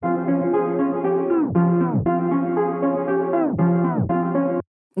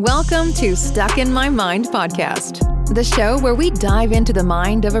Welcome to Stuck in My Mind podcast, the show where we dive into the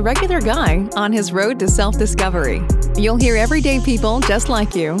mind of a regular guy on his road to self-discovery. You'll hear everyday people just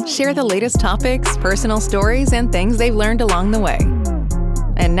like you share the latest topics, personal stories, and things they've learned along the way.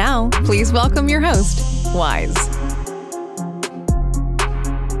 And now, please welcome your host, Wise.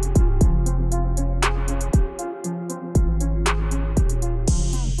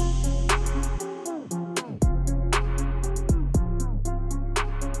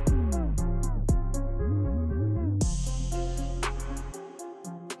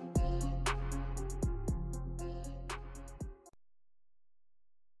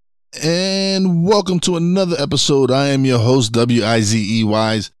 And welcome to another episode. I am your host, W-I-Z-E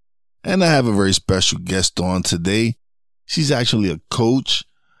Wise, and I have a very special guest on today. She's actually a coach.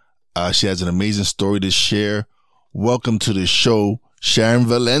 She has an amazing story to share. Welcome to the show, Sharon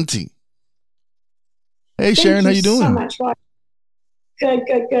Valenti. Hey, Sharon, how you doing? Thank you so much. Good.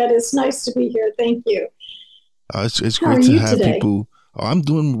 It's nice to be here. Thank you. It's great to have people. I'm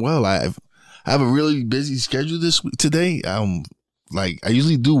doing well. I have a really busy schedule today. I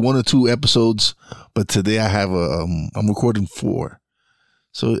usually do 1 or 2 episodes, but today I have I'm recording 4.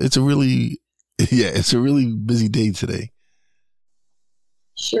 So it's a really busy day today.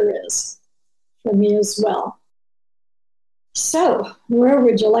 Sure is. For me as well. So where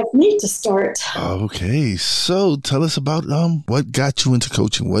would you like me to start? Okay. So tell us about what got you into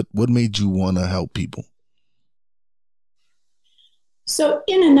coaching? What made you want to help people? So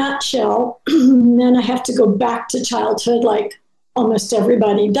in a nutshell, then I have to go back to childhood like almost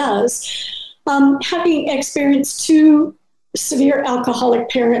everybody does. Having experienced 2 severe alcoholic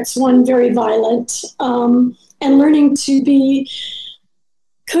parents, one very violent, and learning to be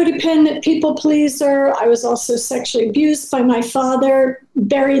codependent people pleaser. I was also sexually abused by my father,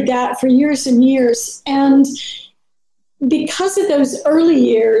 buried that for years and years. And because of those early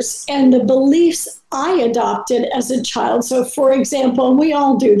years and the beliefs I adopted as a child, so for example, and we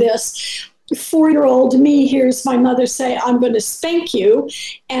all do this, 4-year-old me hears my mother say, "I'm going to spank you,"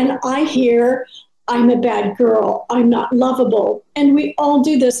 and I hear, "I'm a bad girl, I'm not lovable." And we all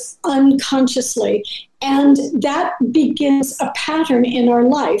do this unconsciously, and that begins a pattern in our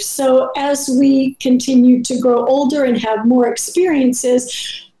life. So as we continue to grow older and have more experiences,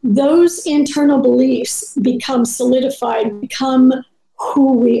 those internal beliefs become solidified, become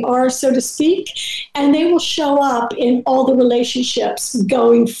who we are, so to speak, and they will show up in all the relationships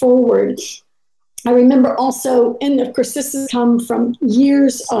going forward. I remember also, and of course this has come from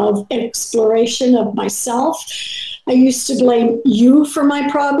years of exploration of myself, I used to blame you for my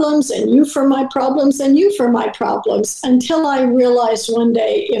problems and you for my problems and you for my problems, until I realized one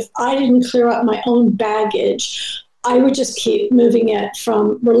day if I didn't clear up my own baggage, I would just keep moving it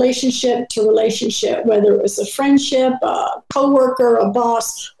from relationship to relationship, whether it was a friendship, a coworker, a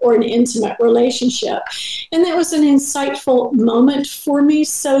boss, or an intimate relationship. And that was an insightful moment for me.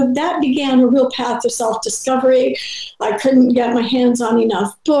 So that began a real path of self-discovery. I couldn't get my hands on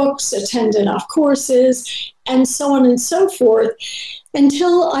enough books, attend enough courses, and so on and so forth,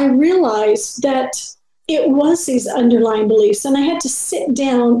 until I realized that it was these underlying beliefs. And I had to sit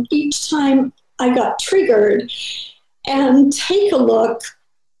down each time I got triggered and take a look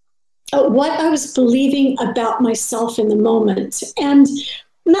at what I was believing about myself in the moment. And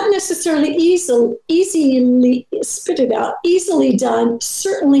not necessarily easily done,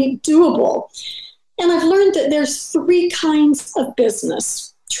 certainly doable. And I've learned that there's 3 kinds of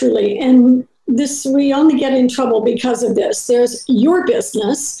business, truly. And this, we only get in trouble because of this. There's your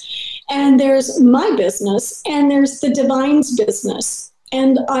business, and there's my business, and there's the divine's business.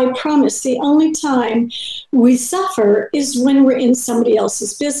 And I promise the only time we suffer is when we're in somebody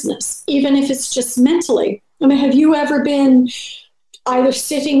else's business, even if it's just mentally. I mean, have you ever been either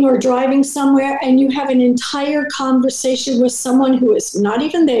sitting or driving somewhere and you have an entire conversation with someone who is not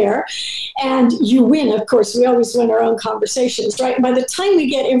even there, and you win? Of course, we always win our own conversations, right? By the time we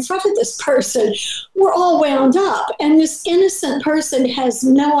get in front of this person, we're all wound up, and this innocent person has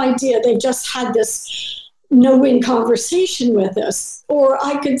no idea they just had this no-win conversation with us. Or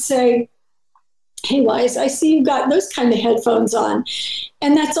I could say, "Hey, Wise, I see you got those kind of headphones on."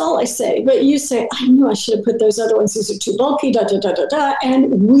 And that's all I say. But you say, "I knew I should have put those other ones. These are too bulky, da, da, da, da, da."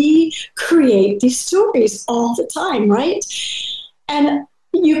 And we create these stories all the time, right? And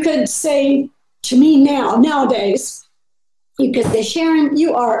you could say to me nowadays, you could say, "Sharon,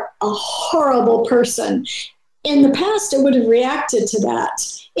 you are a horrible person." In the past, I would have reacted to that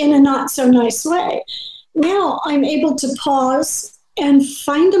in a not so nice way. Now I'm able to pause and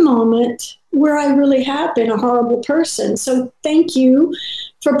find a moment where I really have been a horrible person. So thank you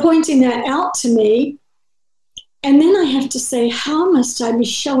for pointing that out to me. And then I have to say, how must I be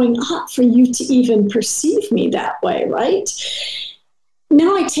showing up for you to even perceive me that way, right?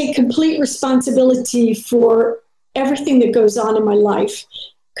 Now I take complete responsibility for everything that goes on in my life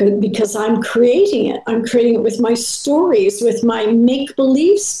because I'm creating it. I'm creating it with my stories, with my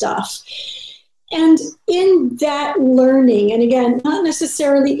make-believe stuff. And in that learning, and again, not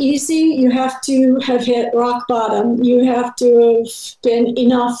necessarily easy, you have to have hit rock bottom. You have to have been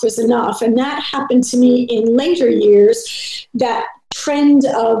enough is enough. And that happened to me in later years, that trend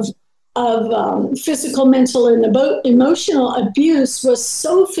of physical, mental, and emotional abuse was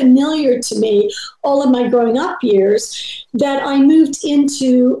so familiar to me all of my growing up years that I moved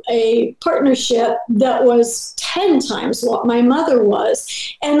into a partnership that was 10 times what my mother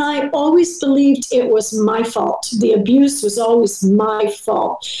was. And I always believed it was my fault. The abuse was always my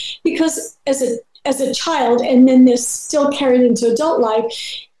fault. Because as a child, and then this still carried into adult life,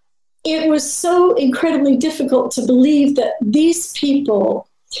 it was so incredibly difficult to believe that these people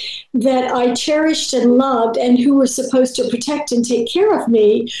that I cherished and loved and who were supposed to protect and take care of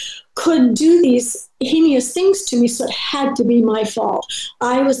me could do these heinous things to me, so it had to be my fault.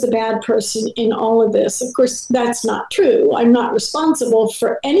 I was the bad person in all of this. Of course, that's not true. I'm not responsible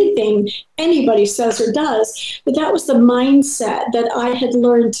for anything anybody says or does, but that was the mindset that I had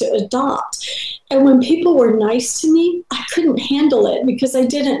learned to adopt. And when people were nice to me, I couldn't handle it because I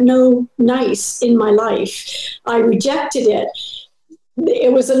didn't know nice in my life. I rejected it.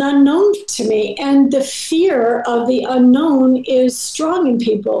 It was an unknown to me. And the fear of the unknown is strong in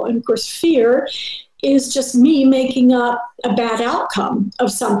people. And of course, fear is just me making up a bad outcome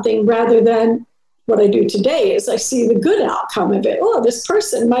of something rather than what I do today is I see the good outcome of it. Oh, this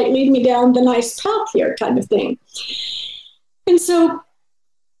person might lead me down the nice path here, kind of thing. And so,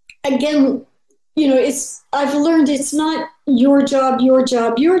 again, I've learned it's not your job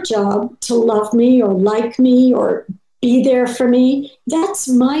to love me or like me or be there for me. That's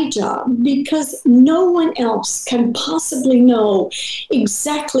my job because no one else can possibly know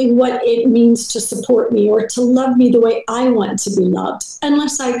exactly what it means to support me or to love me the way I want to be loved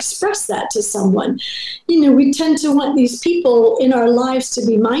unless I express that to someone. We tend to want these people in our lives to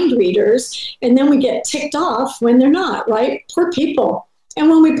be mind readers, and then we get ticked off when they're not, right? Poor people. And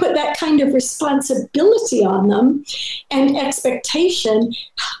when we put that kind of responsibility on them and expectation,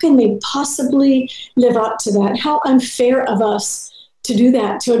 how can they possibly live up to that? How unfair of us to do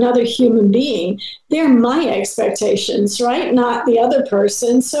that to another human being. They're my expectations, right? Not the other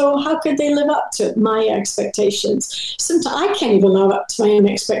person. So how could they live up to my expectations? Sometimes I can't even live up to my own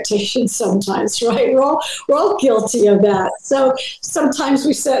expectations sometimes, right? We're all guilty of that. So sometimes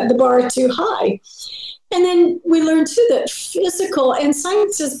we set the bar too high. And then we learn too that physical, and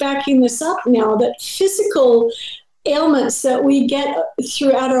science is backing this up now, that physical ailments that we get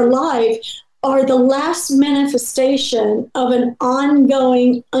throughout our life are the last manifestation of an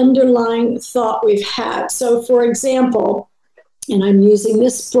ongoing underlying thought we've had. So for example, and I'm using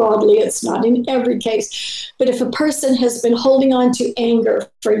this broadly, it's not in every case, but if a person has been holding on to anger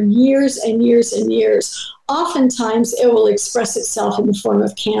for years and years and years, oftentimes it will express itself in the form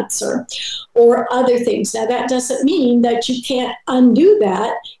of cancer or other things. Now, that doesn't mean that you can't undo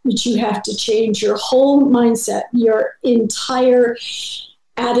that, but you have to change your whole mindset, your entire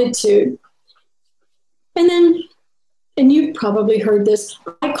attitude. And then, and you've probably heard this,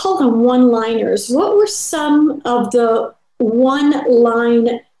 I call them one-liners. What were some of the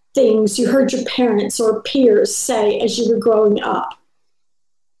one-line things you heard your parents or peers say as you were growing up?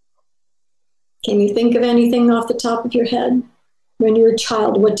 Can you think of anything off the top of your head? When you were a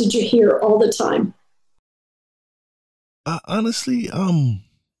child, what did you hear all the time? Honestly,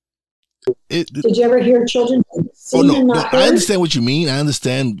 did you ever hear children sing and not heard? I understand what you mean. I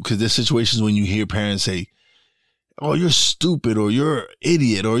understand because there's situations when you hear parents say, "Oh, you're stupid," or "You're an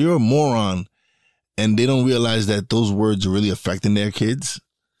idiot," or "You're a moron," and they don't realize that those words are really affecting their kids.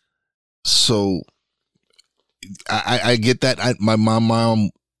 So I get that. My mom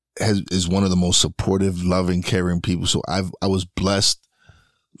is one of the most supportive, loving, caring people. So I was blessed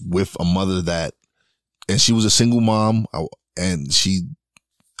with a mother and she was a single mom, and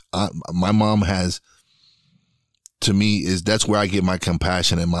my mom has, to me, that's where I get my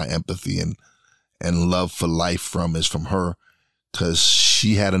compassion and my empathy and love for life from her, because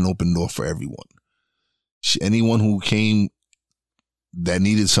she had an open door for everyone. Anyone who came that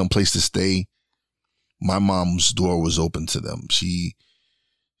needed some place to stay, my mom's door was open to them. She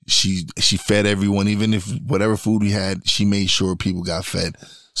fed everyone, even if whatever food we had, she made sure people got fed.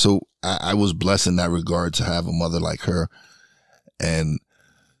 So I was blessed in that regard to have a mother like her. And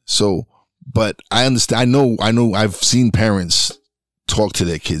so, but I understand, I know I've seen parents talk to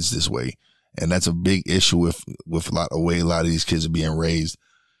their kids this way, And that's a big issue with a lot of these kids are being raised.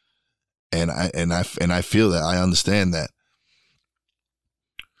 And I feel that, I understand that.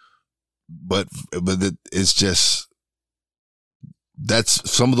 But it's just, that's,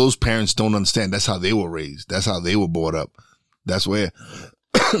 some of those parents don't understand. That's how they were raised. That's how they were brought up. That's where,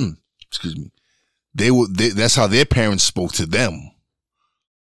 excuse me, that's how their parents spoke to them.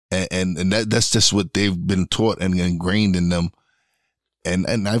 And that's just what they've been taught and ingrained in them. And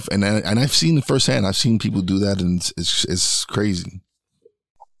I've seen it firsthand. I've seen people do that, and it's crazy.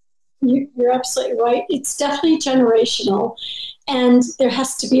 You're absolutely right. It's definitely generational. And there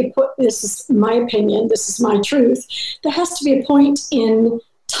has to be this is my opinion, this is my truth. There has to be a point in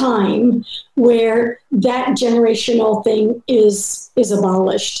time where that generational thing is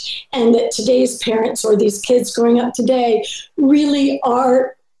abolished, and that today's parents or these kids growing up today really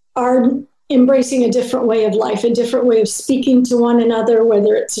are embracing a different way of life, a different way of speaking to one another,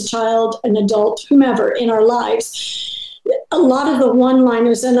 whether it's a child, an adult, whomever in our lives. A lot of the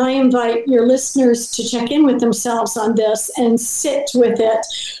one-liners, and I invite your listeners to check in with themselves on this and sit with it.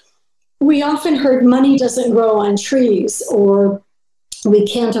 We often heard money doesn't grow on trees, or we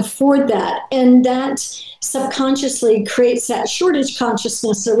can't afford that. And that subconsciously creates that shortage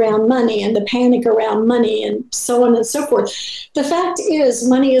consciousness around money and the panic around money and so on and so forth. The fact is,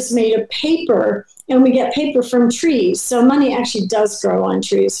 money is made of paper, and we get paper from trees. So money actually does grow on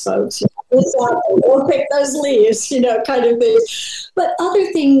trees, folks. We'll pick those leaves, kind of thing. But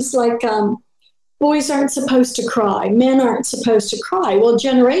other things like boys aren't supposed to cry, men aren't supposed to cry. Well,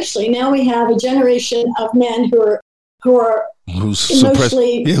 generationally, now we have a generation of men who are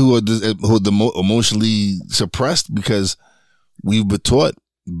emotionally, who are emotionally suppressed, because we were taught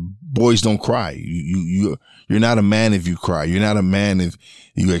boys don't cry. You're not a man if you cry. You're not a man if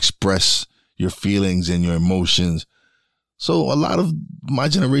you express your feelings and your emotions. So a lot of my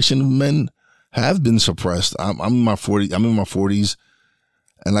generation of men have been suppressed. I'm in my 40s,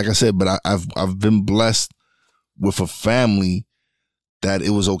 and like I said, but I've been blessed with a family that it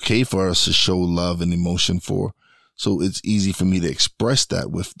was okay for us to show love and emotion for. So it's easy for me to express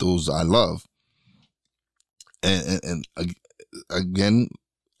that with those I love. And again,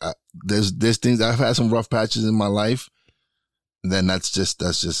 there's things, I've had some rough patches in my life. Then that's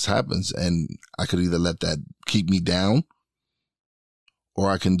just happens, and I could either let that keep me down,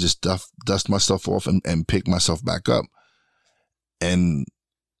 or I can just dust myself off and pick myself back up. And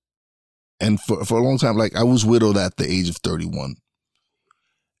for a long time, like, I was widowed at the age of 31.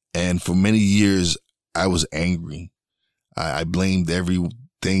 And for many years, I was angry. I blamed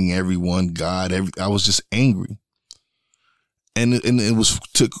everything, everyone, God, I was just angry. And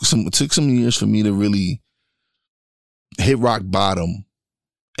it took some years for me to really hit rock bottom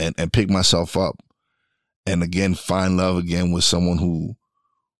and pick myself up. And again, find love again with someone who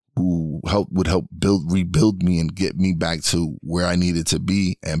would help rebuild me and get me back to where I needed to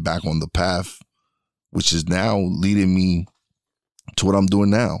be and back on the path, which is now leading me to what I'm doing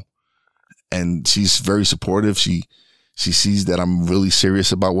now. And she's very supportive. She sees that I'm really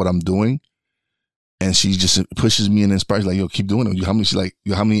serious about what I'm doing, and she just pushes me and inspires, like, yo, keep doing it. How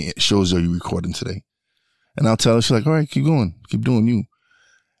many shows are you recording today? And I'll tell her, she's like, all right, keep going, keep doing you.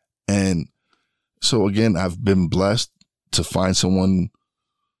 And so again, I've been blessed to find someone,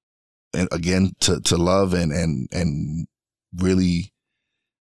 and again, to love and really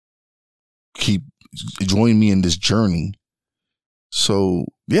keep joining me in this journey. So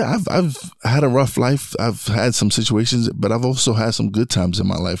yeah, I've had a rough life. I've had some situations, but I've also had some good times in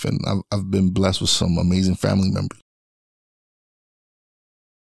my life, and I've been blessed with some amazing family members.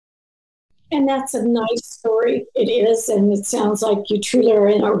 And that's a nice story. It is. And it sounds like you truly are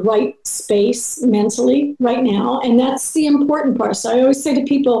in a right space mentally right now. And that's the important part. So I always say to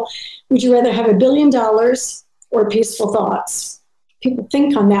people, would you rather have $1 billion or peaceful thoughts? People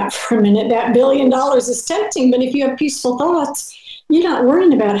think on that for a minute. That $1 billion is tempting, but if you have peaceful thoughts, you're not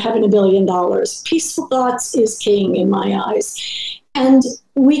worrying about having $1 billion. Peaceful thoughts is king in my eyes. And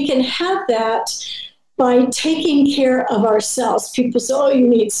we can have that by taking care of ourselves. People say, oh, you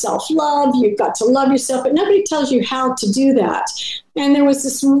need self-love, you've got to love yourself, but nobody tells you how to do that. And there was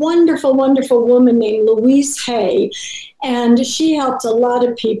this wonderful, wonderful woman named Louise Hay, and she helped a lot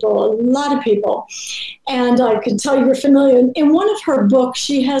of people. And I could tell you're familiar. In one of her books,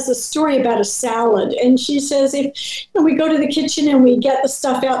 she has a story about a salad. And she says, if we go to the kitchen and we get the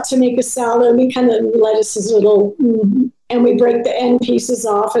stuff out to make a salad, we kind of lettuce is little, and we break the end pieces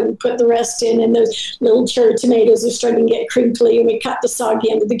off and put the rest in, and those little cherry tomatoes are starting to get crinkly, and we cut the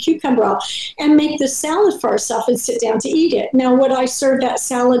soggy end of the cucumber off and make the salad for ourselves and sit down to eat it. Now, would I serve that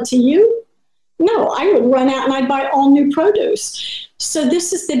salad to you? No, I would run out and I'd buy all new produce. So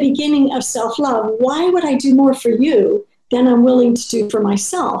this is the beginning of self-love. Why would I do more for you than I'm willing to do for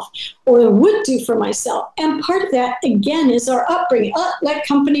myself or would do for myself? And part of that, again, is our upbringing. Oh, let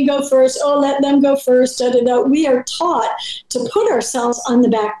company go first. Oh, let them go first. Da, da, da. We are taught to put ourselves on the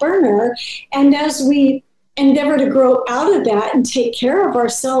back burner. And as we endeavor to grow out of that and take care of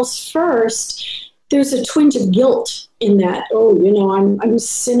ourselves first, there's a twinge of guilt in that. Oh, I'm a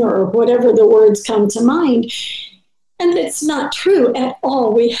sinner, or whatever the words come to mind. And it's not true at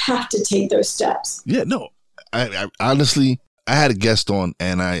all. We have to take those steps. Yeah, no. I honestly, I had a guest on,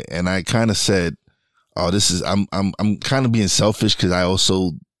 and I kind of said, "Oh, I'm kind of being selfish because I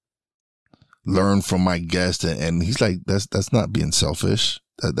also learned from my guest," and he's like, "That's not being selfish.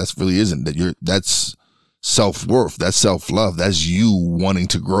 That's really isn't. That's self-worth. That's self-love. That's you wanting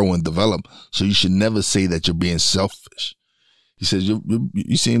to grow and develop. So you should never say that you're being selfish." He says,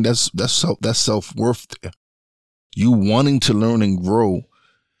 "You're saying that's self-worth there. You wanting to learn and grow.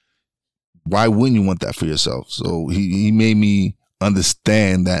 Why wouldn't you want that for yourself?" So he made me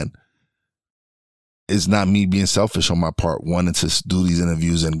understand that it's not me being selfish on my part, wanting to do these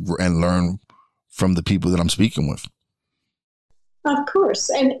interviews and learn from the people that I'm speaking with. Of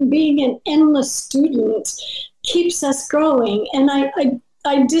course. And being an endless student keeps us growing. And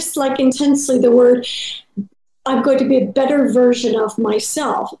I dislike intensely the word, I'm going to be a better version of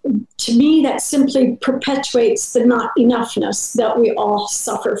myself. To me, that simply perpetuates the not enoughness that we all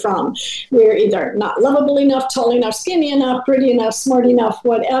suffer from. We're either not lovable enough, tall enough, skinny enough, pretty enough, smart enough,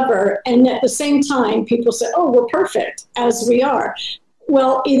 whatever. And at the same time, people say, oh, we're perfect as we are.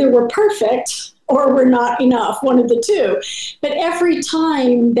 Well, either we're perfect or we're not enough, one of the two. But every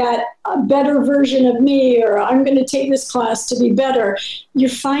time that a better version of me, or I'm going to take this class to be better, you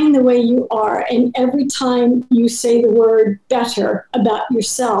find the way you are. And every time you say the word better about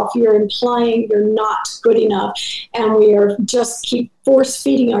yourself, you're implying you're not good enough. And we are just keep force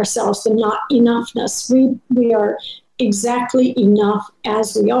feeding ourselves the not enoughness. We are exactly enough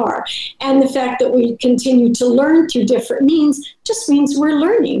as we are. And the fact that we continue to learn through different means just means we're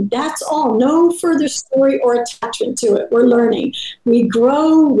learning. That's all. No further story or attachment to it. We're learning. We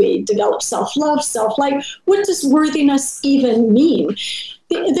grow. We develop self-love, self-like. What does worthiness even mean?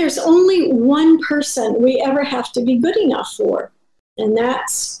 There's only one person we ever have to be good enough for, and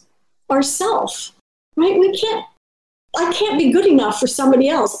that's ourself, right? I can't be good enough for somebody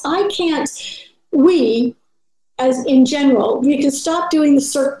else. As in general, we can stop doing the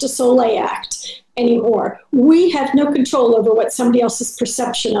Cirque du Soleil act anymore. We have no control over what somebody else's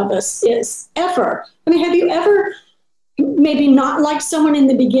perception of us is, ever. I mean, have you ever maybe not liked someone in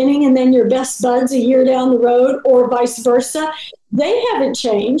the beginning and then you're best buds a year down the road, or vice versa? They haven't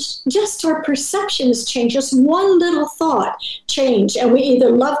changed. Just our perception has changed. Just one little thought changed, and we either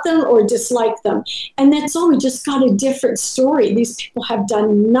love them or dislike them. And that's all. We just got a different story. These people have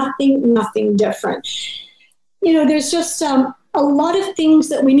done nothing different. There's just a lot of things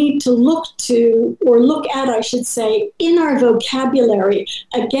that we need to look at, I should say, in our vocabulary.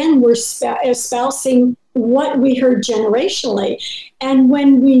 Again, we're espousing what we heard generationally. And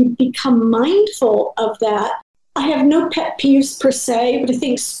when we become mindful of that, I have no pet peeves per se, but I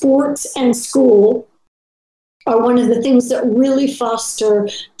think sports and school are one of the things that really foster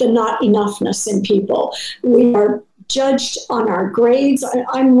the not enoughness in people. We are judged on our grades.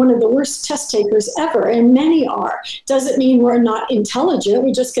 I'm one of the worst test takers ever, and many are. Doesn't mean we're not intelligent.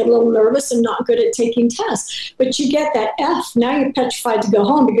 We just get a little nervous and not good at taking tests. But you get that F, now you're petrified to go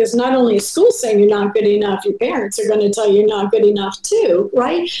home, because not only is school saying you're not good enough, your parents are going to tell you you're not good enough too,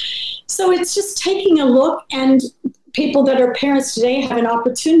 right? So it's just taking a look, and people that are parents today have an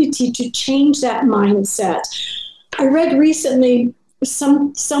opportunity to change that mindset. I read recently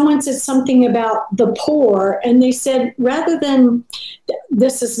someone said something about the poor, and they said, rather than,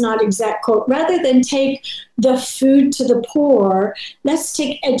 this is not exact quote, rather than take the food to the poor, let's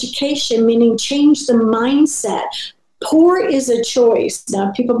take education, meaning change the mindset. Poor is a choice.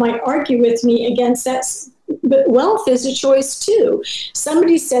 Now, people might argue with me against that, but wealth is a choice too.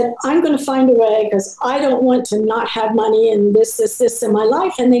 Somebody said, I'm going to find a way because I don't want to not have money and this in my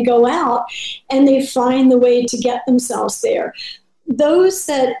life. And they go out and they find the way to get themselves there. Those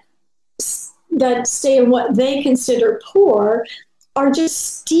that stay in what they consider poor are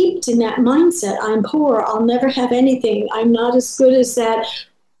just steeped in that mindset. I'm poor. I'll never have anything. I'm not as good as that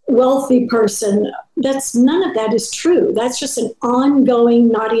wealthy person. None of that is true. That's just an ongoing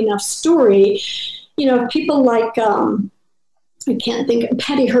not enough story. People like I can't think,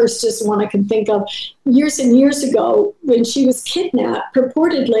 Patty Hearst is one I can think of. Years and years ago, when she was kidnapped,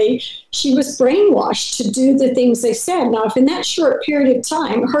 purportedly, she was brainwashed to do the things they said. Now, if in that short period of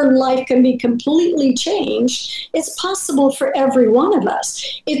time, her life can be completely changed, it's possible for every one of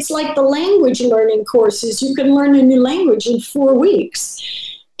us. It's like the language learning courses. You can learn a new language in 4 weeks.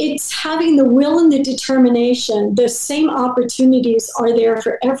 It's having the will and the determination. The same opportunities are there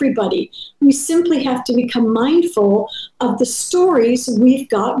for everybody. We simply have to become mindful of the stories we've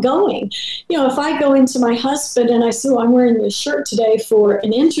got going. You know, if I go into my husband and I say, oh, I'm wearing this shirt today for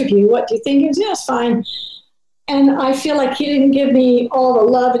an interview, what do you think? Is yes, fine. And I feel like he didn't give me all the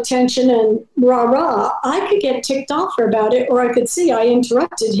love, attention, and rah-rah. I could get ticked off about it, or I could see I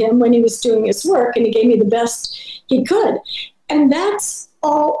interrupted him when he was doing his work and he gave me the best he could. And that's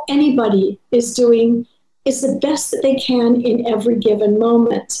all anybody is doing, is the best that they can in every given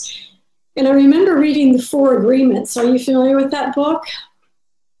moment. And I remember reading The 4 Agreements. Are you familiar with that book?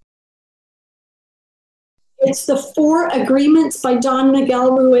 It's The 4 Agreements by Don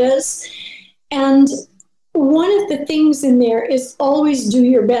Miguel Ruiz. And one of the things in there is always do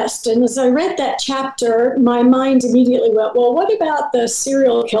your best. And as I read that chapter, my mind immediately went, well, what about the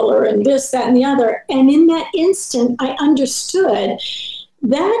serial killer and this, that, and the other? And in that instant, I understood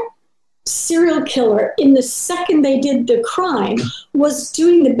that serial killer, in the second they did the crime, was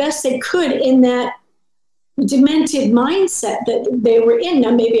doing the best they could in that demented mindset that they were in. Now,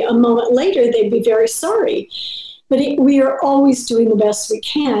 maybe a moment later, they'd be very sorry. But we are always doing the best we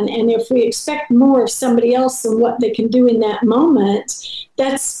can. And if we expect more of somebody else than what they can do in that moment,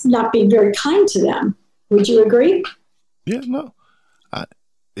 that's not being very kind to them. Would you agree? Yeah, no. I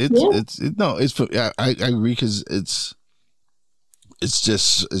agree, because it's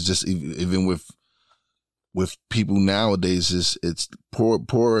just even with people nowadays, it's poor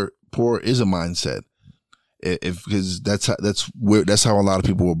is a mindset. Because that's how a lot of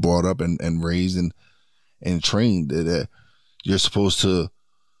people were brought up and raised and trained, that you're supposed to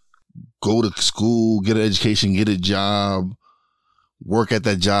go to school, get an education, get a job, work at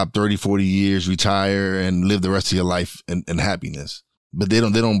that job 30, 40 years, retire, and live the rest of your life in happiness. But they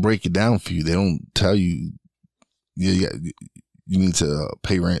don't break it down for you. They don't tell you you need to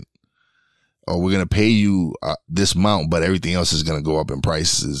pay rent, or we're going to pay you this amount, but everything else is going to go up in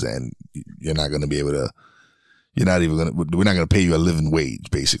prices, and you're not going to be able to, we're not going to pay you a living wage,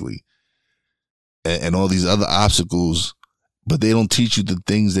 basically. And all these other obstacles, but they don't teach you the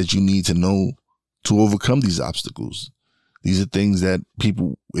things that you need to know to overcome these obstacles. These are things that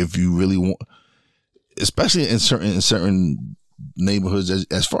people, if you really want, especially in certain neighborhoods,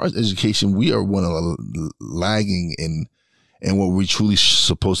 as far as education, we are one of the lagging in what we're truly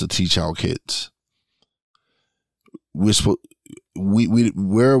supposed to teach our kids. We're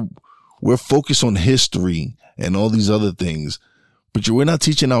focused on history and all these other things, but we're not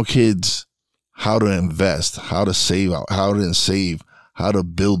teaching our kids how to invest, how to save, how to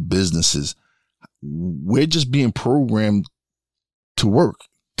build businesses. We're just being programmed to work,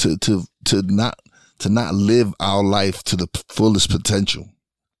 to not live our life to the fullest potential.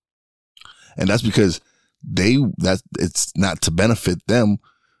 And that's because it's not to benefit them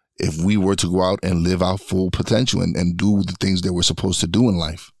if we were to go out and live our full potential and do the things that we're supposed to do in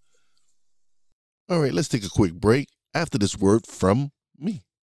life. All right, let's take a quick break after this word from me.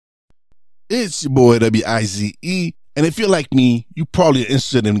 It's your boy WIZE, and if you're like me, you probably are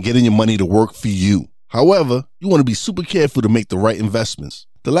interested in getting your money to work for you. However, you want to be super careful to make the right investments.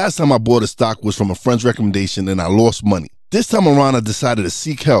 The last time I bought a stock was from a friend's recommendation and I lost money. This time around, I decided to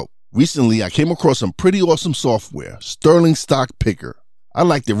seek help. Recently, I came across some pretty awesome software, Sterling Stock Picker. I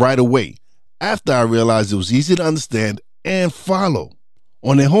liked it right away, after I realized it was easy to understand and follow.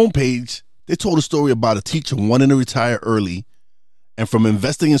 On their homepage, they told a story about a teacher wanting to retire early, and from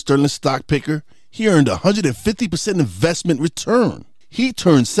investing in Sterling Stock Picker, he earned 150% investment return. He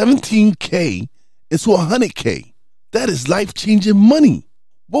turned $17K into $100K. That is life-changing money.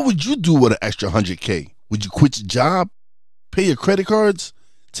 What would you do with an extra $100K? Would you quit your job, pay your credit cards,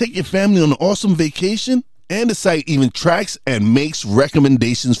 take your family on an awesome vacation? And the site even tracks and makes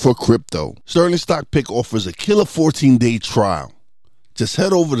recommendations for crypto. Sterling Stock Picker offers a killer 14-day trial. Just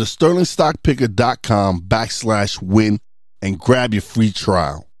head over to sterlingstockpicker.com/win and grab your free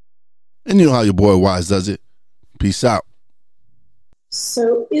trial. And you know how your boy Wise does it. Peace out.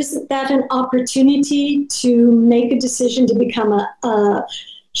 So isn't that an opportunity to make a decision to become a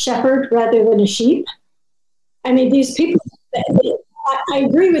shepherd rather than a sheep? I mean, these people, I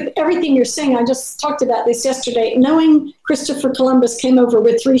agree with everything you're saying. I just talked about this yesterday. Knowing Christopher Columbus came over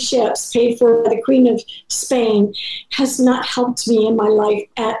with 3 ships paid for by the Queen of Spain has not helped me in my life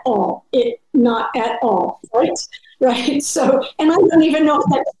at all. Not at all, right? right? So, and I don't even know if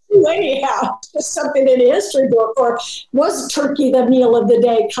that's true anyhow. It's just something in a history book, or was turkey the meal of the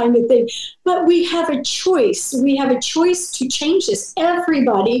day kind of thing. But we have a choice. We have a choice to change this.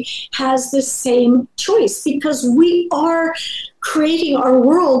 Everybody has the same choice because we are creating our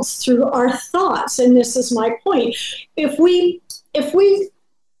worlds through our thoughts. And this is my point. If we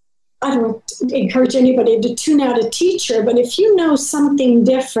I don't encourage anybody to tune out a teacher, but if you know something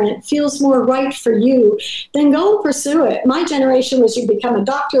different, feels more right for you, then go and pursue it. My generation was you become a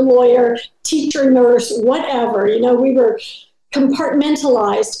doctor, lawyer, teacher, nurse, whatever. We were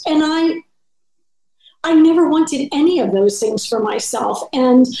compartmentalized. And I never wanted any of those things for myself.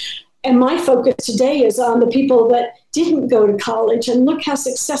 And my focus today is on the people that didn't go to college, and look how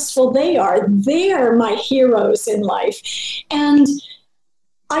successful they are. They're my heroes in life. And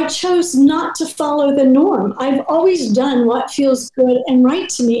I chose not to follow the norm. I've always done what feels good and right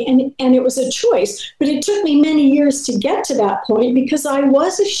to me, and it was a choice. But it took me many years to get to that point because I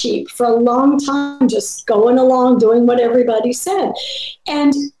was a sheep for a long time, just going along, doing what everybody said.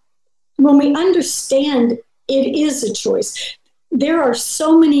 And when we understand it is a choice, there are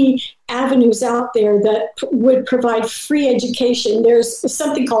so many avenues out there that would provide free education. There's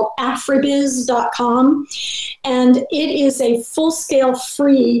something called Afribiz.com, and it is a full-scale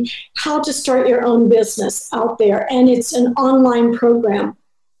free how to start your own business out there, and it's an online program.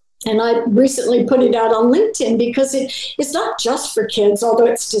 And I recently put it out on LinkedIn because it's not just for kids, although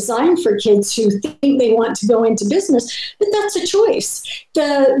it's designed for kids who think they want to go into business, but that's a choice.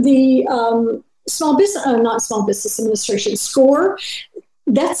 The Small Business, not Small Business Administration, SCORE,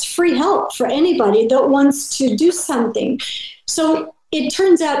 that's free help for anybody that wants to do something. So it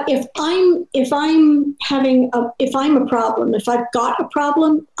turns out if I'm a problem, if I've got a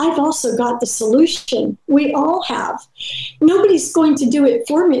problem, I've also got the solution. We all have. Nobody's going to do it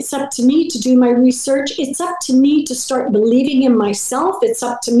for me. It's up to me to do my research. It's up to me to start believing in myself. It's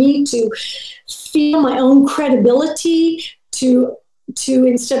up to me to feel my own credibility, to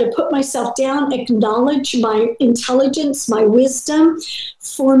instead of put myself down, acknowledge my intelligence, my wisdom.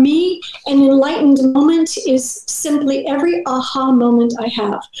 For me, an enlightened moment is simply every aha moment I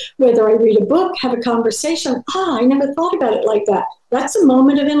have. Whether I read a book, have a conversation, I never thought about it like that. That's a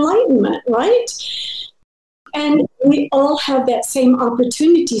moment of enlightenment, right? And we all have that same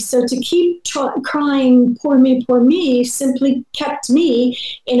opportunity. So to keep crying, poor me, simply kept me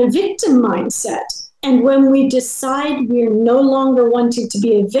in a victim mindset. And when we decide we're no longer wanting to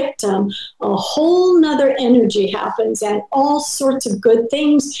be a victim, a whole nother energy happens and all sorts of good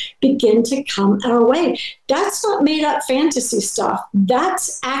things begin to come our way. That's not made up fantasy stuff.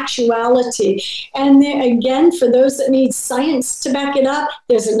 That's actuality. And then, again, for those that need science to back it up,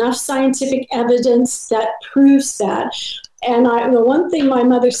 there's enough scientific evidence that proves that. And the one thing my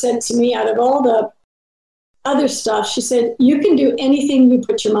mother said to me out of all the other stuff, she said, you can do anything you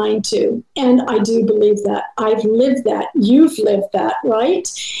put your mind to. And I do believe that. I've lived that. You've lived that, right?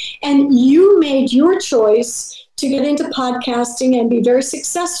 And you made your choice to get into podcasting and be very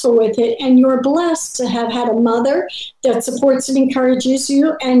successful with it. And you're blessed to have had a mother that supports and encourages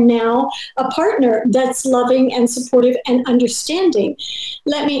you, and now a partner that's loving and supportive and understanding.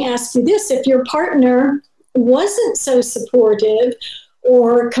 Let me ask you this. If your partner wasn't so supportive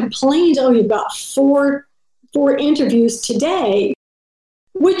or complained, you've got four interviews today,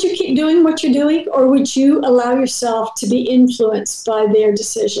 would you keep doing what you're doing, or would you allow yourself to be influenced by their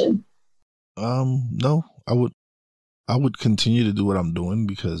decision? No, I would continue to do what I'm doing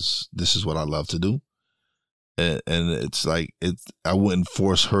because this is what I love to do. And it's like, I wouldn't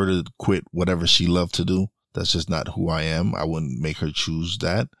force her to quit whatever she loved to do. That's just not who I am. I wouldn't make her choose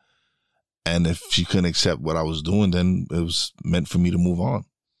that. And if she couldn't accept what I was doing, then it was meant for me to move on.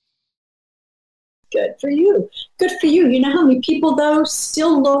 Good for you. Good for you. You know how many people, though,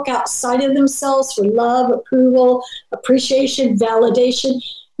 still look outside of themselves for love, approval, appreciation, validation?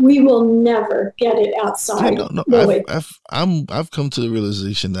 We will never get it outside. No. I've come to the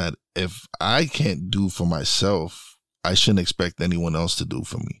realization that if I can't do for myself, I shouldn't expect anyone else to do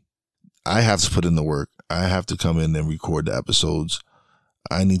for me. I have to put in the work. I have to come in and record the episodes.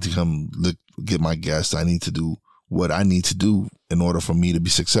 I need to come get my guests. I need to do what I need to do in order for me to be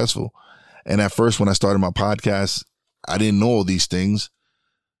successful. And at first, when I started my podcast, I didn't know all these things,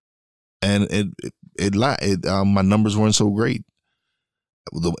 and my numbers weren't so great.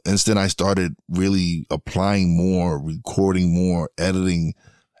 The instant I started really applying more, recording more, editing,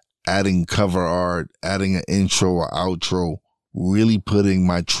 adding cover art, adding an intro or outro, really putting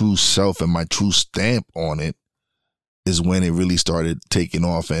my true self and my true stamp on it, is when it really started taking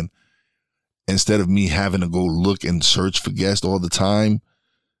off. And instead of me having to go look and search for guests all the time,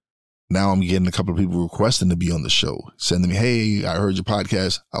 now I'm getting a couple of people requesting to be on the show, sending me, hey, I heard your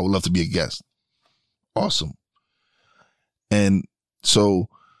podcast. I would love to be a guest. Awesome. And so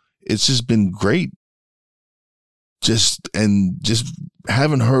it's just been great. Just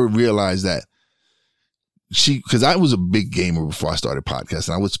having her realize that because I was a big gamer before I started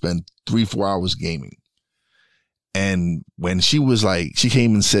podcasting. I would spend 3-4 hours gaming. And when she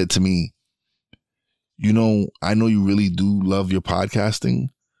came and said to me, I know you really do love your podcasting.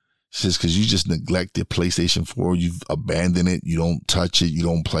 She says, because you just neglect the PlayStation 4. You've abandoned it. You don't touch it. You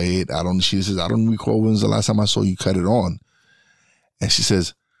don't play it. She says, I don't recall when's the last time I saw you cut it on. And she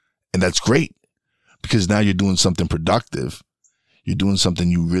says, and that's great because now you're doing something productive. You're doing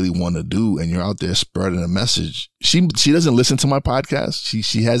something you really want to do, and you're out there spreading a message. She doesn't listen to my podcast.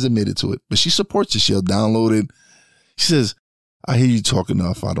 She has admitted to it, but she supports it. She'll download it. She says, I hear you talk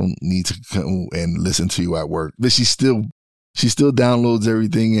enough. I don't need to go and listen to you at work. But she still downloads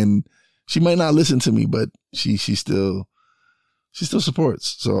everything, and she might not listen to me, but she still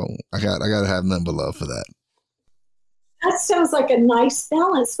supports. So I gotta have nothing but love for that. That sounds like a nice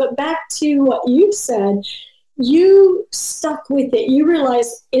balance. But back to what you said, you stuck with it. You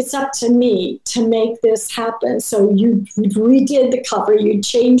realized it's up to me to make this happen. So you redid the cover, you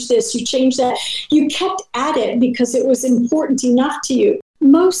changed this, you changed that. You kept at it because it was important enough to you.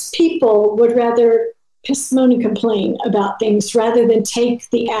 Most people would rather piss, moan, and complain about things rather than take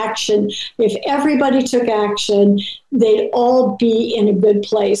the action. If everybody took action, they'd all be in a good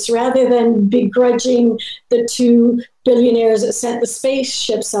place rather than begrudging the 2 billionaires that sent the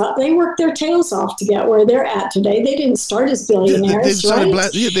spaceships up. They worked their tails off to get where they're at today. They didn't start as billionaires,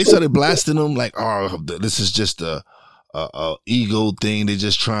 they started blasting them like, oh, this is just a ego thing. They're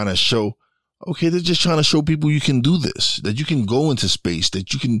just trying to show. Okay, they're just trying to show people you can do this, that you can go into space,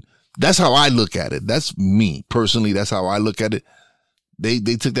 that you can. That's how I look at it. That's me personally. That's how I look at it. They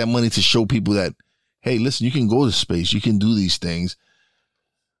took that money to show people that, hey, listen, you can go to space. You can do these things.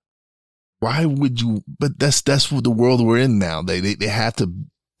 Why would you? But that's what the world we're in now. They have to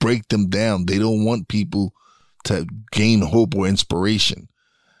break them down. They don't want people to gain hope or inspiration.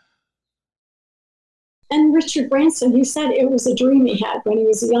 And Richard Branson, he said it was a dream he had when he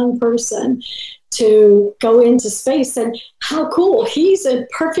was a young person to go into space. And how cool. He's a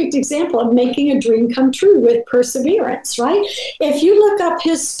perfect example of making a dream come true with perseverance, right? If you look up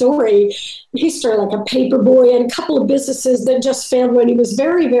his story, he started like a paper boy and a couple of businesses that just failed when he was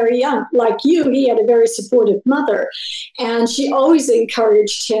very, very young. Like you, he had a very supportive mother, and she always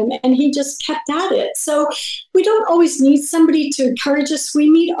encouraged him, and he just kept at it. So we don't always need somebody to encourage us. We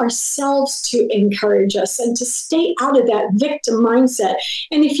need ourselves to encourage us and to stay out of that victim mindset.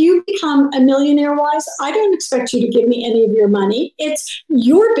 And if you become a millionaire, wise, I don't expect you to give me any of your money. It's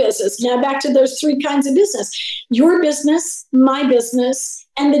your business. Now back to those 3 kinds of business. Your business, my business,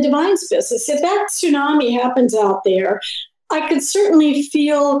 and the divine's business. If that tsunami happens out there, I could certainly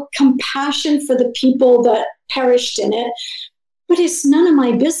feel compassion for the people that perished in it, but it's none of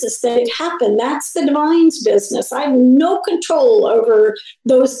my business that it happened. That's the divine's business. I have no control over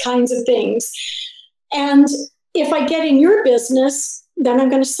those kinds of things. And if I get in your business, then I'm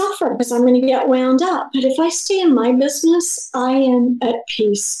going to suffer because I'm going to get wound up. But if I stay in my business, I am at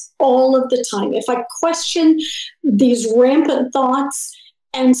peace all of the time. If I question these rampant thoughts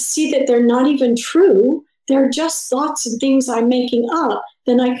and see that they're not even true, they're just thoughts and things I'm making up,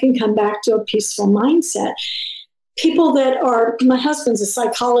 then I can come back to a peaceful mindset. People that are, my husband's a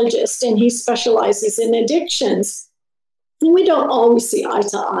psychologist and he specializes in addictions. And we don't always see eye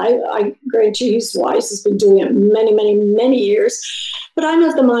to eye. I grant you, he's wise. He's been doing it many, many, many years. But I'm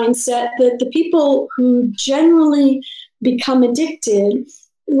of the mindset that the people who generally become addicted,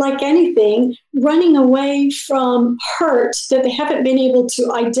 like anything, running away from hurt that they haven't been able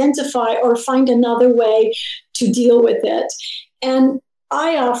to identify or find another way to deal with it. And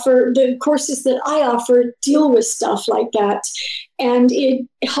I offer, the courses that I offer deal with stuff like that. And it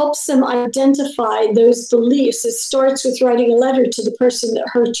helps them identify those beliefs. It starts with writing a letter to the person that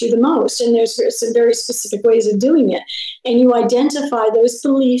hurt you the most. And there's some very specific ways of doing it. And you identify those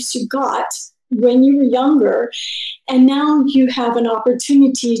beliefs you got when you were younger. And now you have an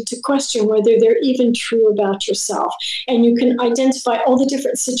opportunity to question whether they're even true about yourself. And you can identify all the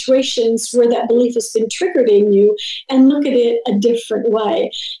different situations where that belief has been triggered in you and look at it a different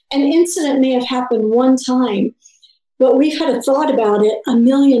way. An incident may have happened one time, but we've had a thought about it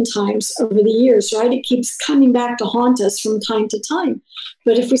 1,000,000 times over the years, right? It keeps coming back to haunt us from time to time.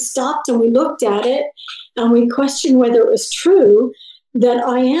 But if we stopped and we looked at it and we questioned whether it was true, that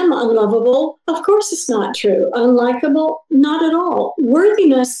I am unlovable, of course it's not true. Unlikable, not at all.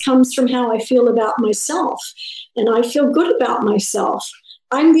 Worthiness comes from how I feel about myself, and I feel good about myself.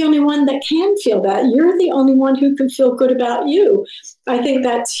 I'm the only one that can feel that. You're the only one who can feel good about you. I think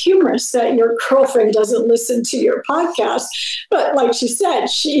that's humorous that your girlfriend doesn't listen to your podcast. But like she said,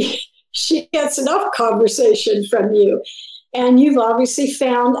 she gets enough conversation from you. And you've obviously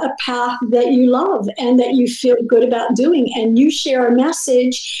found a path that you love and that you feel good about doing. And you share a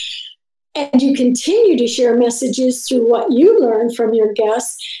message, and you continue to share messages through what you learn from your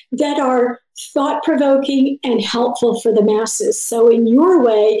guests that are thought-provoking and helpful for the masses. So in your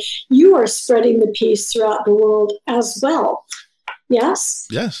way, you are spreading the peace throughout the world as well. Yes?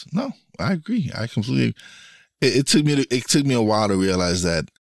 Yes. No, I agree. I completely. It took me a while to realize that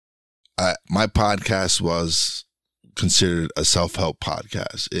my podcast was considered a self-help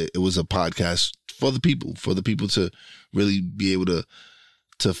podcast. It was a podcast for the people to really be able to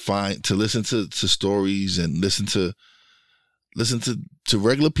listen to stories and listen to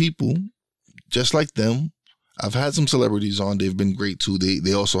regular people just like them. I've had some celebrities on. They've been great too.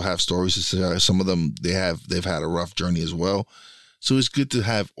 They also have stories to share. Some of them they've had a rough journey as well. So it's good to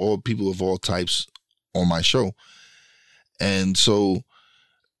have all people of all types on my show. And so,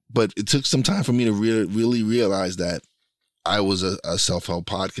 but it took some time for me to really realize that I was a self-help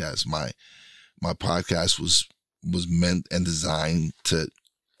podcast. My podcast was meant and designed to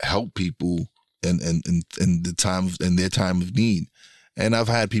help people in their time of need. And I've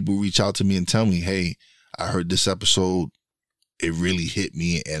had people reach out to me and tell me, hey, I heard this episode. It really hit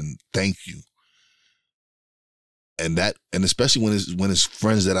me, and thank you. And especially when it's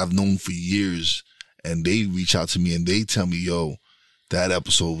friends that I've known for years, and they reach out to me and they tell me, yo, that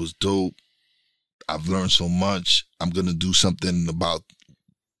episode was dope. I've learned so much. I'm going to do something about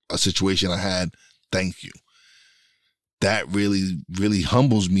a situation I had. Thank you. That really, really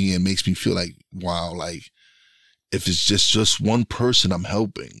humbles me and makes me feel like, wow, like if it's just one person I'm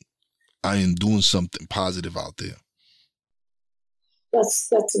helping, I am doing something positive out there.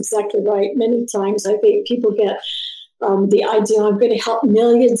 That's exactly right. Many times I think people get the idea, I'm going to help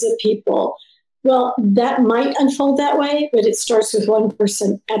millions of people. Well, that might unfold that way, but it starts with one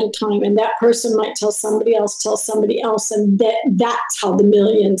person at a time. And that person might tell somebody else, and that's how the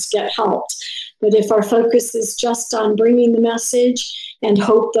millions get helped. But if our focus is just on bringing the message and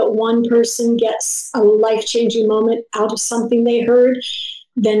hope that one person gets a life-changing moment out of something they heard,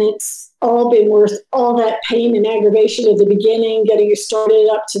 then it's all been worth all that pain and aggravation at the beginning, getting you started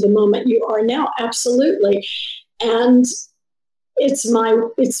up to the moment you are now. Absolutely. And it's my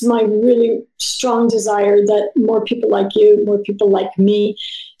really strong desire that more people like you, more people like me,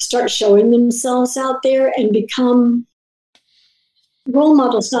 start showing themselves out there and become role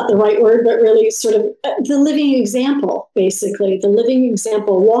models, not the right word, but really sort of the living example, basically. The living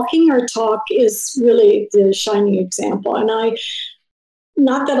example. Walking our talk is really the shining example. And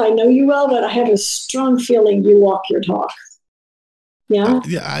not that I know you well, but I have a strong feeling you walk your talk. Yeah?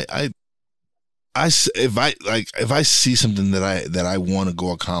 If I see something that I want to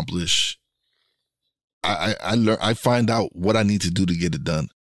go accomplish, I find out what I need to do to get it done.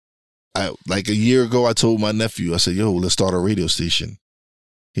 Like a year ago, I told my nephew, I said, yo, let's start a radio station.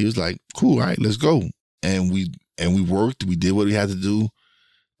 He was like, cool, all right, let's go. And we worked, we did what we had to do.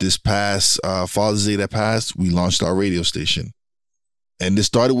 This past Father's Day that passed, we launched our radio station. And this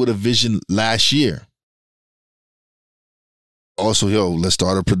started with a vision last year. Also, let's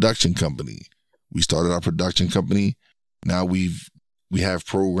start a production company. We started our production company. Now we have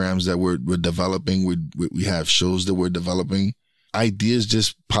programs that we're developing. We have shows that we're developing. Ideas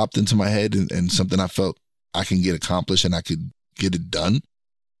just popped into my head and something I felt I can get accomplished and I could get it done.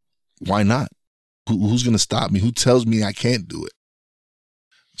 Why not? Who's going to stop me? Who tells me I can't do it?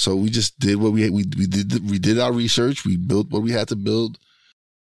 So we just did what we did. We did our research. We built what we had to build,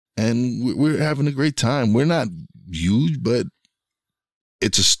 and we're having a great time. We're not huge, but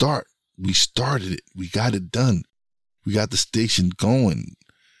it's a start. We started it. We got it done. We got the station going.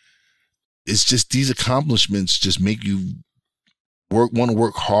 It's just these accomplishments just make you want to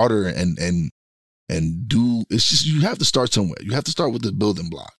work harder and do. It's just you have to start somewhere. You have to start with the building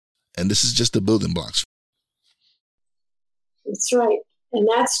block, and this is just the building blocks. That's right, and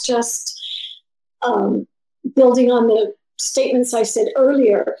that's just building on the statements I said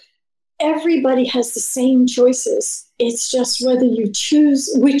earlier. Everybody has the same choices. It's just whether you choose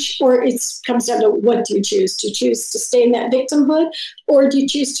which, or it comes down to what do you choose? Do you choose to stay in that victimhood, or do you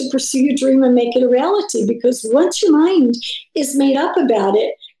choose to pursue your dream and make it a reality? Because once your mind is made up about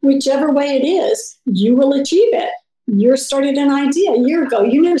it, whichever way it is, you will achieve it. You started an idea a year ago.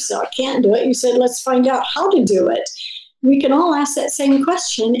 You never said, I can't do it. You said, let's find out how to do it. We can all ask that same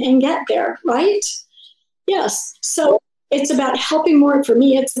question and get there, right? Yes. So it's about helping more, for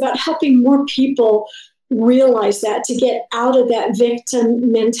me, it's about helping more people realize that, to get out of that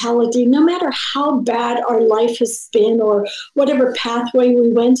victim mentality, no matter how bad our life has been or whatever pathway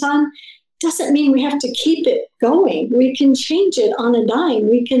we went on, doesn't mean we have to keep it going. We can change it on a dime.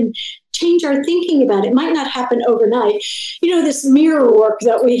 We can change our thinking about it. It might not happen overnight. This mirror work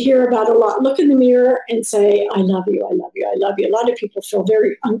that we hear about a lot. Look in the mirror and say, I love you, I love you, I love you. A lot of people feel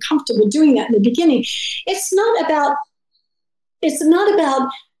very uncomfortable doing that in the beginning. It's not about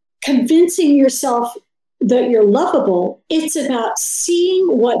convincing yourself that you're lovable. It's about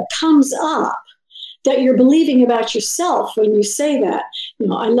seeing what comes up that you're believing about yourself when you say that.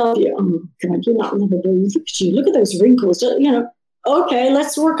 I love you. Oh, God, you're not lovable. Look at you. Look at those wrinkles. Okay,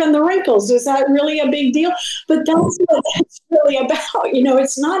 let's work on the wrinkles. Is that really a big deal? But that's what it's really about.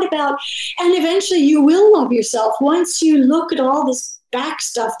 It's not about, and eventually you will love yourself. Once you look at all this back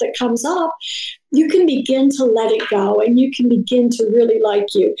stuff that comes up, you can begin to let it go and you can begin to really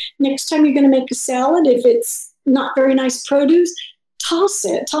like you. Next time you're going to make a salad, if it's not very nice produce, toss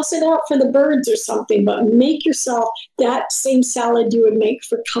it out for the birds or something, but make yourself that same salad you would make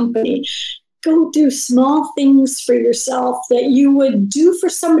for company. Go do small things for yourself that you would do for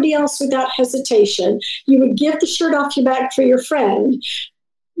somebody else without hesitation. You would give the shirt off your back for your friend,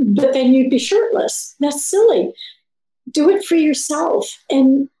 but then you'd be shirtless. That's silly. Do it for yourself.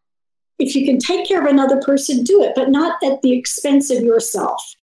 And if you can take care of another person, do it, but not at the expense of yourself.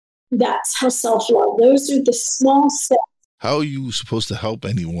 That's how self-love. Those are the small steps. How are you supposed to help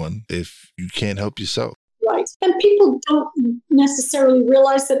anyone if you can't help yourself? Right. And people don't necessarily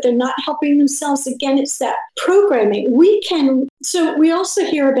realize that they're not helping themselves. Again, it's that programming. So we also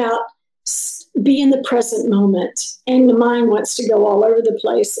hear about be in the present moment, and the mind wants to go all over the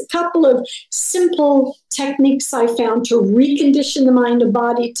place. A couple of simple techniques I found to recondition the mind and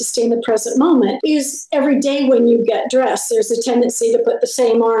body to stay in the present moment is every day when you get dressed, there's a tendency to put the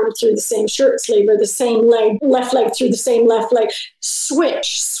same arm through the same shirt sleeve or the same left leg through the same left leg.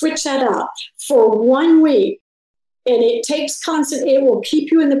 Switch that up for 1 week. And it will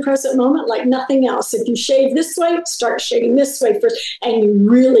keep you in the present moment like nothing else. If you shave this way, start shaving this way first. And you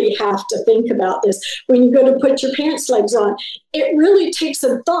really have to think about this. When you go to put your pants legs on, it really takes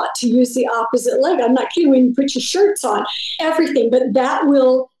some thought to use the opposite leg. I'm not kidding. When you put your shirts on, everything. But that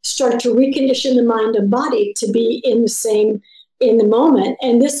will start to recondition the mind and body to be in the moment.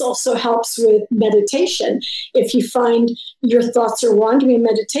 And this also helps with meditation. If you find your thoughts are wandering in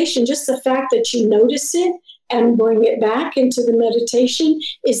meditation, just the fact that you notice it and bring it back into the meditation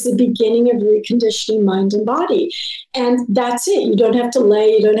is the beginning of reconditioning mind and body. And that's it. You don't have to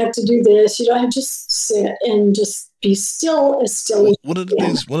lay. You don't have to do this. You don't have to just sit and just be still as one of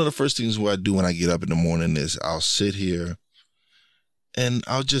the first things what I do when I get up in the morning is I'll sit here and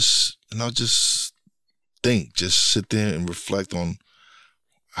I'll just think, just sit there and reflect on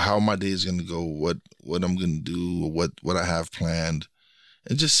how my day is going to go, what I'm going to do, or what I have planned.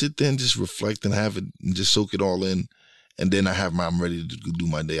 And just sit there and just reflect and have it and just soak it all in. And then I'm ready to do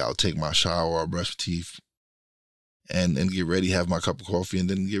my day. I'll take my shower, I'll brush my teeth and get ready, have my cup of coffee, and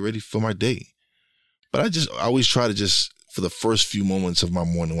then get ready for my day. But I always try to just, for the first few moments of my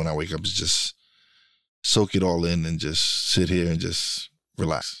morning when I wake up, is just soak it all in and just sit here and just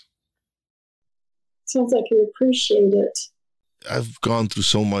relax. Sounds like you appreciate it. I've gone through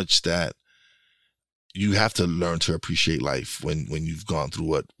so much that you have to learn to appreciate life when you've gone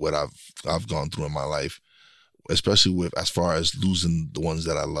through what I've gone through in my life, especially with as far as losing the ones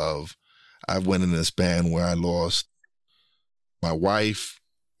that I love. I went in a span where I lost my wife,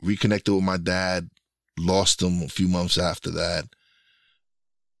 reconnected with my dad, lost him a few months after that,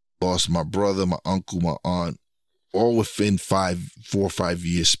 lost my brother, my uncle, my aunt, all within 4 or 5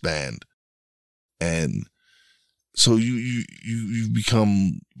 years span. And so you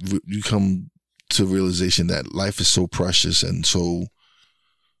come to realization that life is so precious and so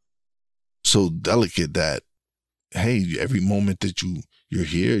delicate that, hey, every moment that you're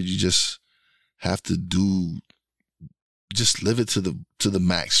here, you just have to live it to the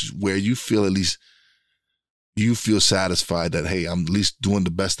max, where you feel at least you feel satisfied that, hey, I'm at least doing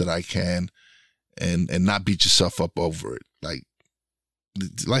the best that I can, and not beat yourself up over it. Like,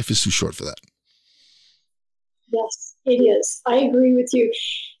 life is too short for that. Yes, it is. I agree with you.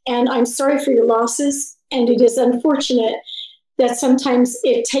 And I'm sorry for your losses. And it is unfortunate that sometimes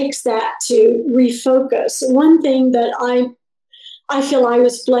it takes that to refocus. One thing that I feel I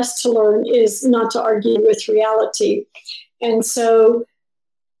was blessed to learn is not to argue with reality. And so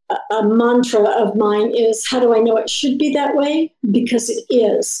a mantra of mine is, how do I know it should be that way? Because it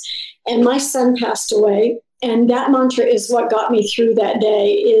is. And my son passed away. And that mantra is what got me through that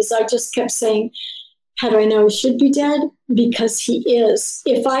day, is I just kept saying, how do I know he should be dead? Because he is.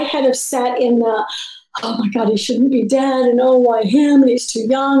 If I had have sat in the, oh my God, he shouldn't be dead, and oh, why him, and he's too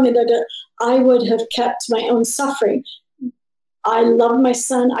young, and I would have kept my own suffering. I love my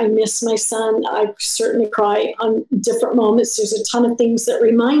son. I miss my son. I certainly cry on different moments. There's a ton of things that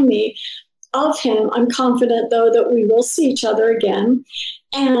remind me of him. I'm confident, though, that we will see each other again.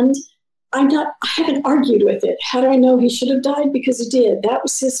 And I haven't argued with it. How do I know he should have died? Because he did. That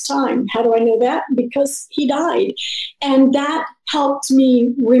was his time. How do I know that? Because he died. And that helped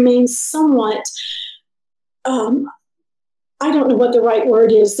me remain somewhat, I don't know what the right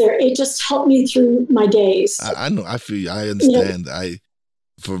word is there. It just helped me through my days. I know. I feel you. I understand. Yeah.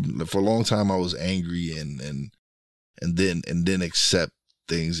 For a long time I was angry and then accept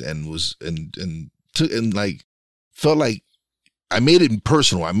things and was and like felt like I made it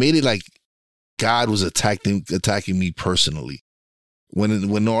personal. I made it like God was attacking me personally, when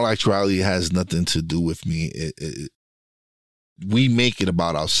in all actuality it has nothing to do with me. We make it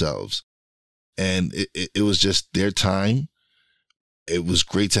about ourselves, and it was just their time. It was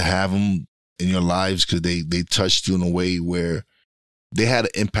great to have them in your lives because they touched you in a way where they had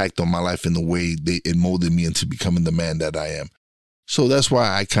an impact on my life in the way it molded me into becoming the man that I am. So that's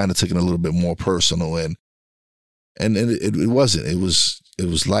why I kind of took it a little bit more personal, and it wasn't. It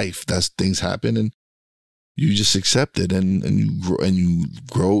was life. That's things happen, and you just accept it, and you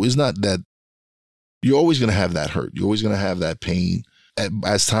grow. It's not that you're always gonna have that hurt. You're always gonna have that pain.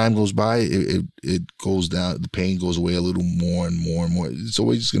 As time goes by, it goes down. The pain goes away a little more and more and more. It's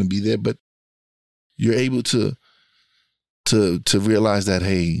always just gonna be there, but you're able to realize that,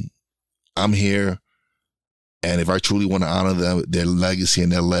 hey, I'm here, and if I truly want to honor their legacy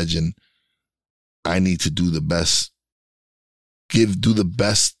and their legend, I need to do the best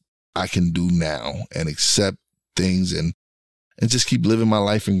I can do now and accept things and just keep living my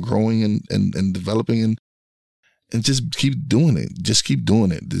life and growing and developing and just keep doing it. Just keep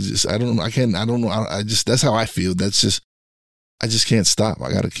doing it. I don't know. That's how I feel. I just can't stop.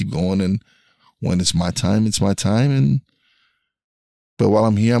 I got to keep going. And when it's my time, it's my time. But while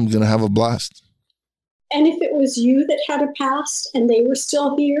I'm here, I'm going to have a blast. And if it was you that had a past and they were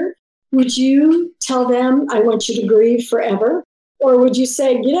still here, would you tell them, I want you to grieve forever? Or would you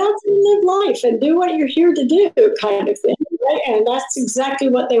say, get out and live life and do what you're here to do, kind of thing, right? And that's exactly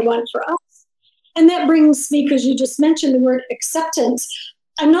what they want for us. And that brings me, because you just mentioned the word acceptance,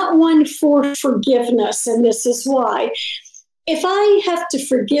 I'm not one for forgiveness, and this is why. If I have to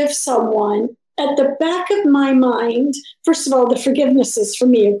forgive someone, at the back of my mind, first of all, the forgiveness is for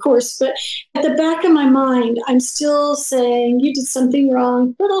me, of course, but at the back of my mind, I'm still saying, you did something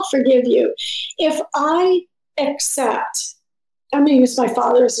wrong, but I'll forgive you. If I accept, I'm going to use my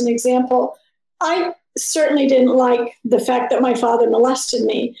father as an example. I certainly didn't like the fact that my father molested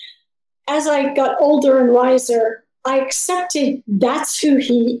me. As I got older and wiser, I accepted that's who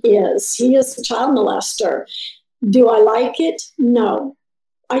he is. He is a child molester. Do I like it? No.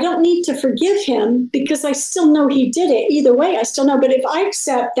 I don't need to forgive him because I still know he did it. Either way, I still know. But if I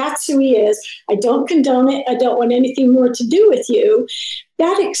accept that's who he is, I don't condone it, I don't want anything more to do with you,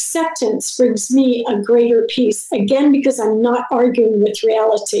 that acceptance brings me a greater peace. Again, because I'm not arguing with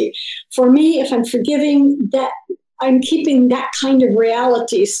reality. For me, if I'm forgiving, that I'm keeping that kind of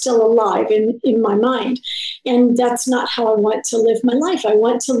reality still alive in my mind. And that's not how I want to live my life. I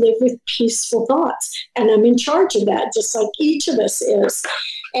want to live with peaceful thoughts. And I'm in charge of that, just like each of us is.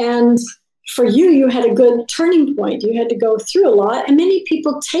 And for you, you had a good turning point. You had to go through a lot. And many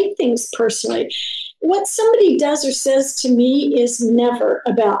people take things personally. What somebody does or says to me is never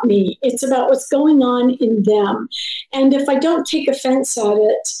about me. It's about what's going on in them. And if I don't take offense at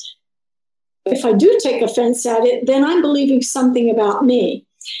it, if I do take offense at it, then I'm believing something about me.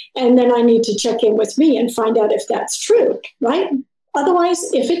 And then I need to check in with me and find out if that's true, right? Otherwise,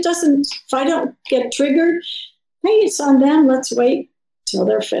 if I don't get triggered, hey, it's on them. Let's wait till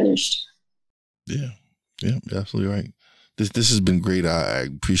they're finished. Yeah, absolutely right. This has been great. I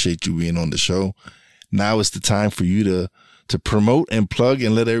appreciate you being on the show. Now it's the time for you to promote and plug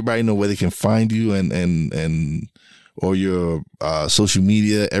and let everybody know where they can find you and or your social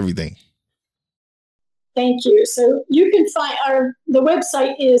media, everything. Thank you. So you can find the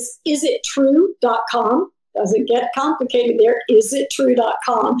website is isittrue.com. Doesn't get complicated there.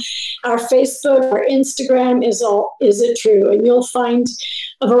 Isittrue.com. Our Facebook, our Instagram is all Is It True? And you'll find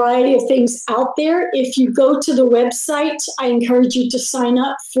a variety of things out there. If you go to the website, I encourage you to sign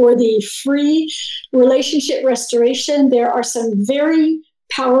up for the free relationship restoration. There are some very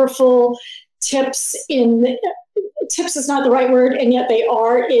powerful tips tips is not the right word, and yet they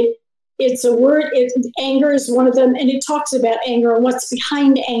are. It's a word, anger is one of them, and it talks about anger and what's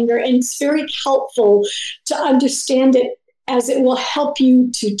behind anger, and it's very helpful to understand it as it will help you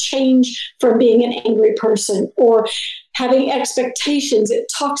to change from being an angry person or having expectations.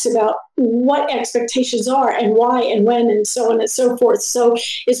 It talks about what expectations are and why and when and so on and so forth. So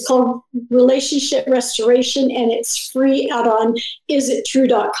it's called Relationship Restoration, and it's free out on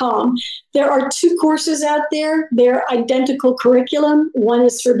isittrue.com. There are 2 courses out there. They're identical curriculum. One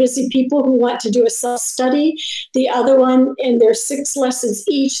is for busy people who want to do a self-study. The other one, and there's 6 lessons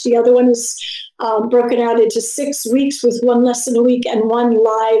each. The other one is broken out into 6 weeks with 1 lesson a week and 1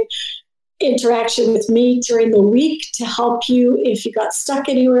 live interaction with me during the week to help you if you got stuck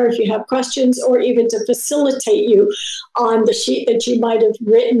anywhere, if you have questions, or even to facilitate you on the sheet that you might have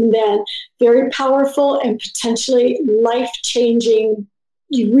written then. Very powerful and potentially life-changing.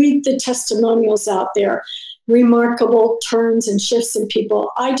 You read the testimonials out there, remarkable turns and shifts in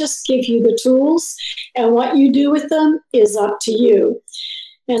people. I just give you the tools, and what you do with them is up to you.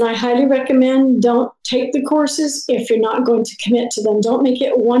 And I highly recommend don't take the courses if you're not going to commit to them. Don't make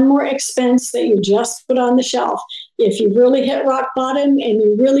it one more expense that you just put on the shelf. If you really hit rock bottom and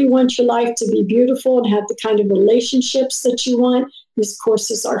you really want your life to be beautiful and have the kind of relationships that you want, these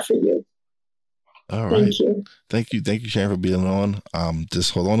courses are for you. All right. Thank you. Thank you, Sharon, for being on.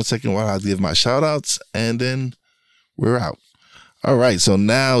 Just hold on a second while I give my shout outs, and then we're out. All right. So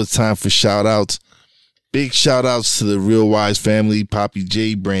now it's time for shout outs. Big shout outs to the Real Wise family, Poppy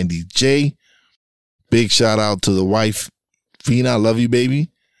J, Brandy J. Big shout out to the wife, Fina. I love you,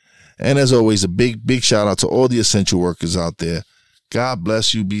 baby. And as always, a big shout out to all the essential workers out there. God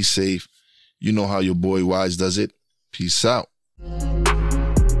bless you. Be safe. You know how your boy Wise does it. Peace out.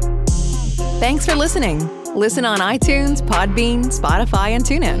 Thanks for listening. Listen on iTunes, Podbean, Spotify, and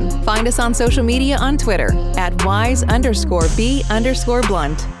TuneIn. Find us on social media on Twitter at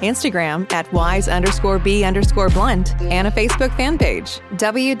wise_b_blunt, Instagram at wise_b_blunt, and a Facebook fan page,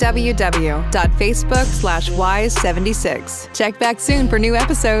 www.facebook.com/wise76. Check back soon for new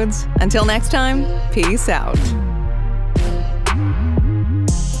episodes. Until next time, peace out.